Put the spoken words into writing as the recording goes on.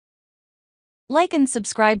Like and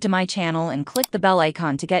subscribe to my channel and click the bell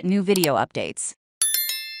icon to get new video updates.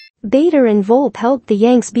 Bader and Volpe helped the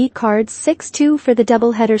Yanks beat Cards 6-2 for the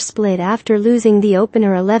doubleheader split after losing the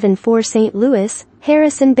opener 11-4 St. Louis.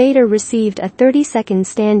 Harrison Bader received a 30-second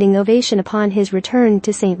standing ovation upon his return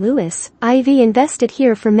to St. Louis. "I've invested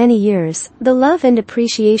here for many years, the love and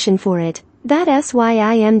appreciation for it. That's why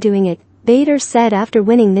I am doing it," Bader said after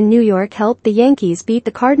winning. The New York helped the Yankees beat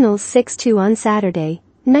the Cardinals 6-2 on Saturday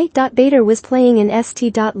night. Bader was playing in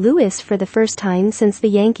St. Louis for the first time since the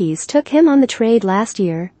Yankees took him on the trade last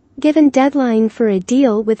year, given deadline for a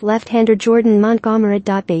deal with left-hander Jordan Montgomery.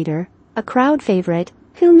 Bader, a crowd favorite,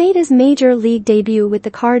 who made his major league debut with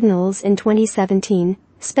the Cardinals in 2017,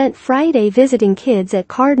 spent Friday visiting kids at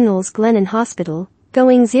Cardinals Glennon Hospital,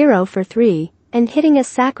 going 0 for 3, and hitting a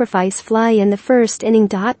sacrifice fly in the first inning.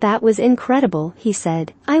 "That was incredible," he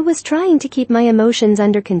said. "I was trying to keep my emotions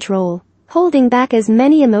under control, holding back as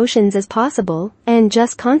many emotions as possible, and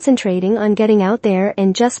just concentrating on getting out there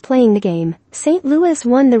and just playing the game." St. Louis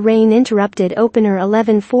won the rain-interrupted opener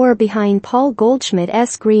 11-4 behind Paul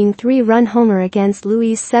Goldschmidt's green 3-run homer against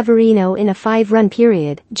Luis Severino in a 5-run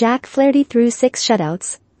period. Jack Flaherty threw 6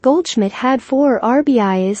 shutouts. Goldschmidt had 4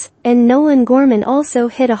 RBIs, and Nolan Gorman also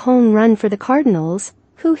hit a home run for the Cardinals,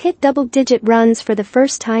 who hit double-digit runs for the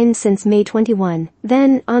first time since May 21.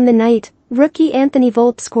 Then, on the night, rookie Anthony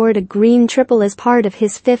Volpe scored a green triple as part of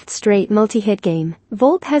his 5th straight multi-hit game.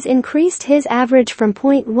 Volpe has increased his average from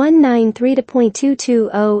 .193 to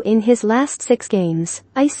 .220 in his last 6 games.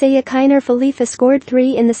 Isaiah Kiner-Falefa scored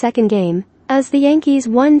 3 in the second game, as the Yankees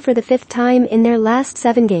won for the 5th time in their last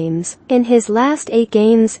 7 games. In his last 8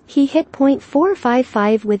 games, he hit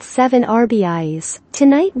 .455 with 7 RBIs.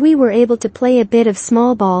 "Tonight we were able to play a bit of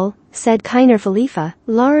small ball," said Kiner-Falefa.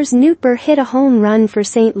 Lars Nootbaar hit a home run for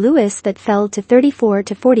St. Louis that fell to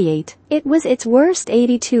 34-48. It was its worst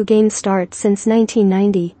 82-game start since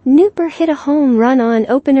 1990. Nootbaar hit a home run on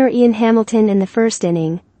opener Ian Hamilton in the first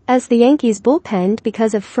inning, as the Yankees bullpenned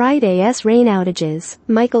because of Friday's rain outages.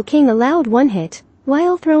 Michael King allowed 1 hit,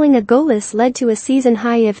 while throwing a goalless led to a season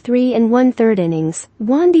high of 3 1/3 innings.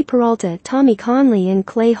 Wandy Peralta, Tommy Conley and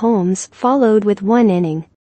Clay Holmes followed with 1 inning.